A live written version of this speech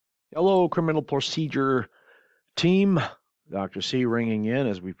Hello, criminal procedure team. Dr. C ringing in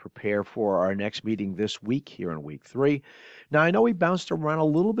as we prepare for our next meeting this week here in week 3. Now, I know we bounced around a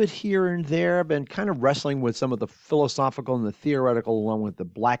little bit here and there, been kind of wrestling with some of the philosophical and the theoretical along with the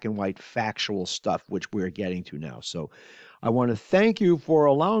black and white factual stuff, which we're getting to now. So I want to thank you for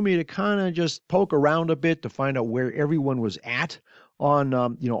allowing me to kind of just poke around a bit to find out where everyone was at on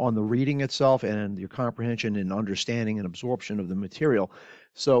on the reading itself and your comprehension and understanding and absorption of the material.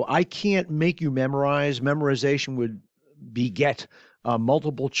 So I can't make you memorize. Memorization would beget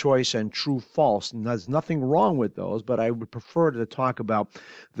multiple choice and true false, and there's nothing wrong with those. But I would prefer to talk about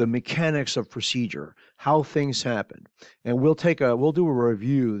the mechanics of procedure, how things happen, and we'll do a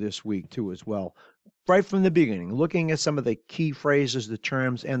review this week too as well, right from the beginning, looking at some of the key phrases, the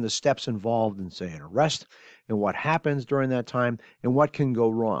terms, and the steps involved in, say, an arrest, and what happens during that time, and what can go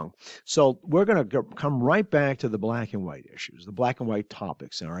wrong. So we're going to come right back to the black and white issues, the black and white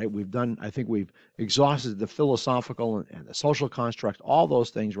topics. All right, I think we've exhausted the philosophical and the social construct, all those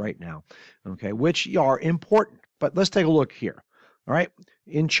things right now, okay, which are important. But let's take a look here. All right.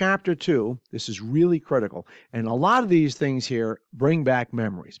 In chapter 2, this is really critical. And a lot of these things here bring back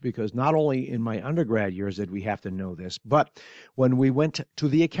memories because not only in my undergrad years did we have to know this, but when we went to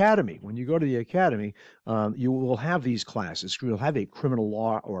the academy, when you go to the academy, you will have these classes. You'll have a criminal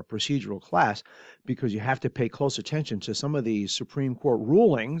law or a procedural class because you have to pay close attention to some of these Supreme Court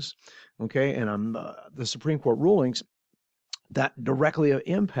rulings. Okay. And the Supreme Court rulings that directly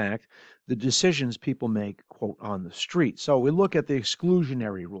impact the decisions people make, quote, on the street. So we look at the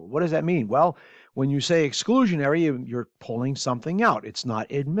exclusionary rule. What does that mean? Well, when you say exclusionary, you're pulling something out. It's not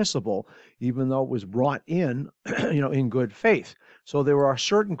admissible, even though it was brought in, in good faith. So there are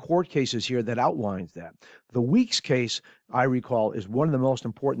certain court cases here that outlines that. The Weeks case, I recall, is one of the most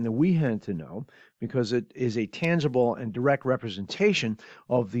important that we had to know because it is a tangible and direct representation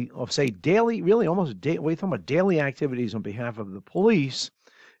of say daily, really almost daily, we're talking about daily activities on behalf of the police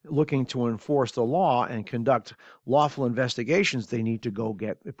looking to enforce the law and conduct lawful investigations. They need to go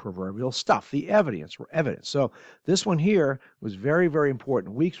get the proverbial stuff, the evidence. So this one here was very, very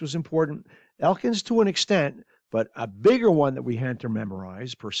important. Weeks was important. Elkins to an extent, but a bigger one that we had to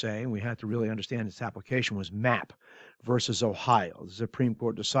memorize, per se, and we had to really understand its application was MAP versus Ohio. The Supreme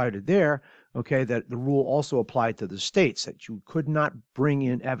Court decided there, okay, that the rule also applied to the states, that you could not bring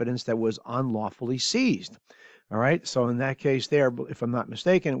in evidence that was unlawfully seized. All right. So in that case there, if I'm not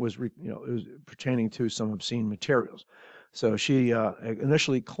mistaken, it was pertaining to some obscene materials. So she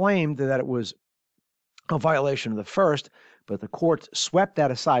initially claimed that it was a violation of the first, but the court swept that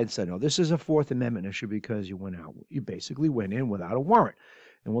aside and said, no, this is a Fourth Amendment issue because you basically went in without a warrant.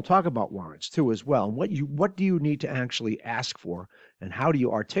 And we'll talk about warrants too as well. And what do you need to actually ask for, and how do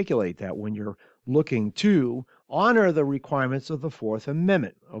you articulate that when you're looking to honor the requirements of the Fourth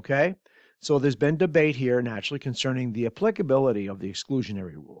Amendment? Okay. So there's been debate here naturally concerning the applicability of the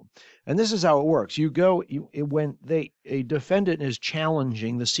exclusionary rule. And this is how it works. When a defendant is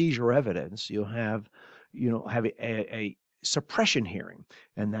challenging the seizure evidence, you'll have a suppression hearing,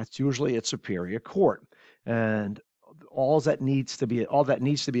 and that's usually at superior court. And all that needs to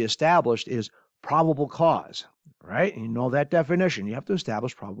be established is probable cause. Right? And you know that definition. You have to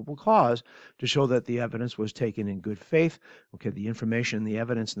establish probable cause to show that the evidence was taken in good faith. Okay, the information, the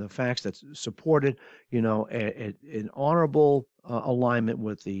evidence, and the facts that's supported, an honorable alignment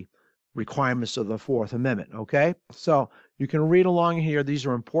with the requirements of the Fourth Amendment. Okay, so you can read along here. These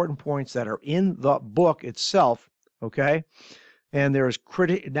are important points that are in the book itself. Okay. And there's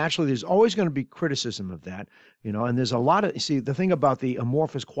always going to be criticism of that, and there's a lot of, the thing about the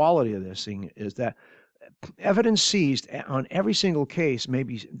amorphous quality of this thing is that evidence seized on every single case,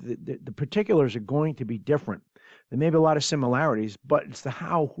 maybe the particulars are going to be different. There may be a lot of similarities, but it's the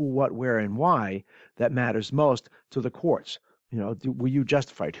how, who, what, where, and why that matters most to the courts. Were you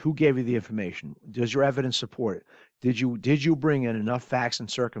justified? Who gave you the information? Does your evidence support it? Did you bring in enough facts and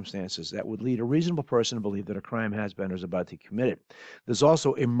circumstances that would lead a reasonable person to believe that a crime has been or is about to be committed? There's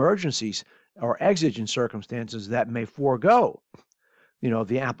also emergencies or exigent circumstances that may forego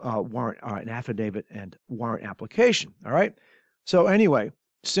the warrant, an affidavit and warrant application. All right. So anyway,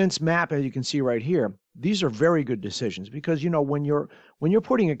 since MAP, as you can see right here, these are very good decisions because when you're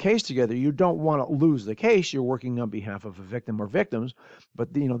putting a case together, you don't want to lose the case. You're working on behalf of a victim or victims,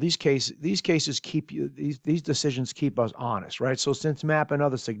 but these cases keep you these decisions keep us honest, right? So since MAP and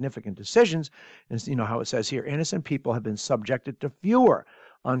other significant decisions, and how it says here, innocent people have been subjected to fewer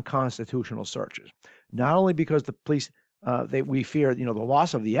unconstitutional searches, not only because the police we fear, the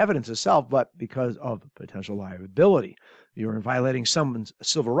loss of the evidence itself, but because of potential liability. You're violating someone's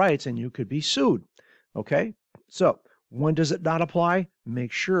civil rights and you could be sued. Okay? So When does it not apply?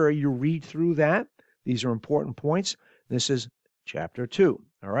 Make sure you read through that. These are important points. This is chapter 2.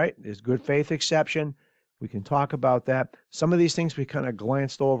 All right. There's good faith exception. We can talk about that. Some of these things we kind of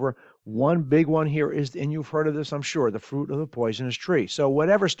glanced over. One big one here is, and you've heard of this, I'm sure, the fruit of the poisonous tree. So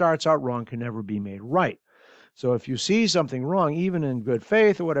whatever starts out wrong can never be made right. So if you see something wrong, even in good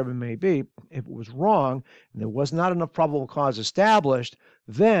faith or whatever it may be, if it was wrong and there was not enough probable cause established,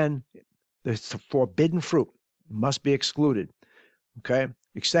 then the forbidden fruit must be excluded. Okay?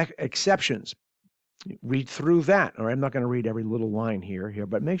 Exceptions. Read through that. All right, I'm not going to read every little line here,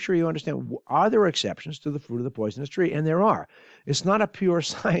 but make sure you understand, are there exceptions to the fruit of the poisonous tree? And there are. It's not a pure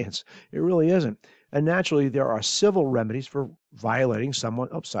science. It really isn't. And naturally, there are civil remedies for violating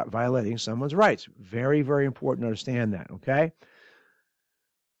someone's rights. Very, very important to understand that, okay?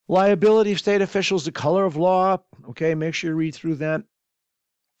 Liability of state officials, the color of law, okay? Make sure you read through that.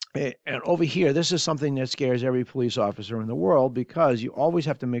 And over here, this is something that scares every police officer in the world, because you always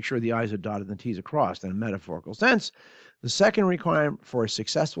have to make sure the I's are dotted and the T's are crossed in a metaphorical sense. The second requirement for a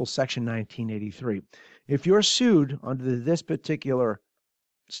successful Section 1983, if you're sued under this particular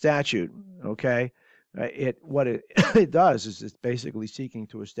statute, okay, what it does is it's basically seeking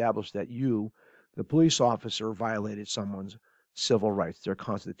to establish that you, the police officer, violated someone's civil rights, their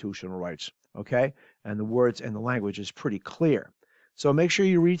constitutional rights, okay? And the words and the language is pretty clear. So make sure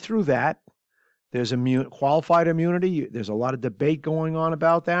you read through that. There's qualified immunity. There's a lot of debate going on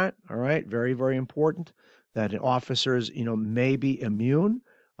about that. All right, very, very important that officers, may be immune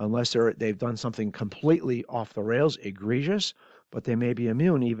unless they've done something completely off the rails, egregious, but they may be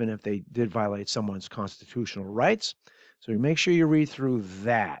immune even if they did violate someone's constitutional rights. So make sure you read through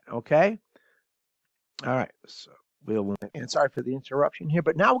that. Okay. All right. So and sorry for the interruption here,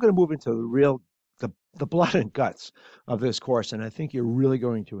 but now we're going to move into the blood and guts of this course, and I think you're really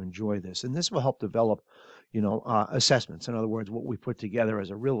going to enjoy this. And this will help develop, assessments. In other words, what we put together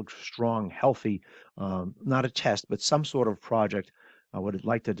as a real strong, healthy, not a test, but some sort of project. I would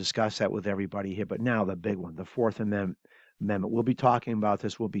like to discuss that with everybody here. But now the big one, the Fourth Amendment. We'll be talking about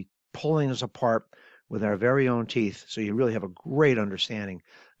this. We'll be pulling this apart with our very own teeth, so you really have a great understanding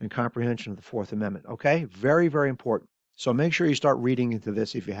and comprehension of the Fourth Amendment. Okay? Very, very important. So make sure you start reading into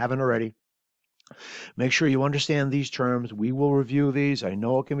this if you haven't already. Make sure you understand these terms. We will review these. I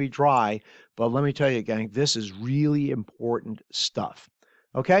know it can be dry, but let me tell you, gang, this is really important stuff.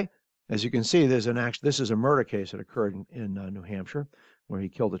 Okay? As you can see, this is a murder case that occurred in New Hampshire, where he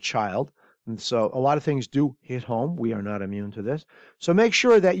killed a child. And so a lot of things do hit home. We are not immune to this. So make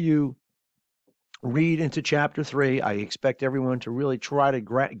sure that you read into chapter 3. I expect everyone to really try to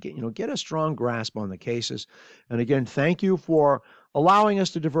get a strong grasp on the cases. And again, thank you for allowing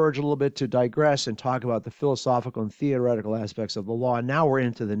us to diverge a little bit, to digress and talk about the philosophical and theoretical aspects of the law. And now we're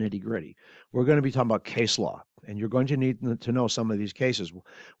into the nitty-gritty. We're going to be talking about case law, and you're going to need to know some of these cases.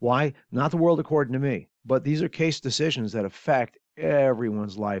 Why? Not the world according to me, but these are case decisions that affect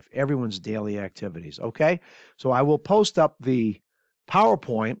everyone's life, everyone's daily activities. Okay? So I will post up the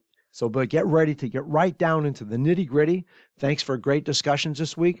PowerPoint. But get ready to get right down into the nitty-gritty. Thanks for great discussions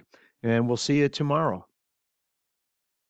this week, and we'll see you tomorrow.